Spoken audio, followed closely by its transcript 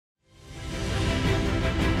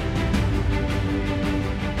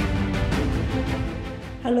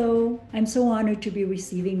Hello, I'm so honored to be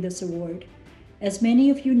receiving this award. As many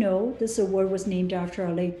of you know, this award was named after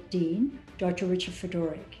our late Dean, Dr. Richard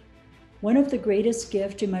Fedorak. One of the greatest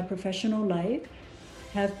gifts in my professional life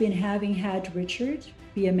have been having had Richard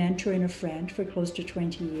be a mentor and a friend for close to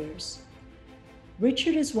 20 years.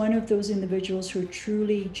 Richard is one of those individuals who are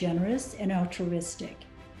truly generous and altruistic.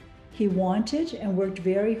 He wanted and worked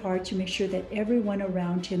very hard to make sure that everyone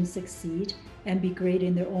around him succeed and be great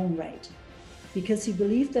in their own right, because he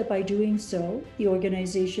believed that by doing so, the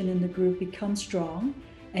organization and the group becomes strong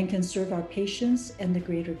and can serve our patients and the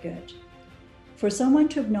greater good. For someone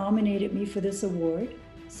to have nominated me for this award,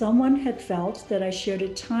 someone had felt that I shared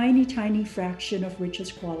a tiny fraction of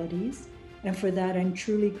Richard's qualities, and for that I'm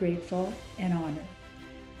truly grateful and honored.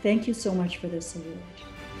 Thank you so much for this award.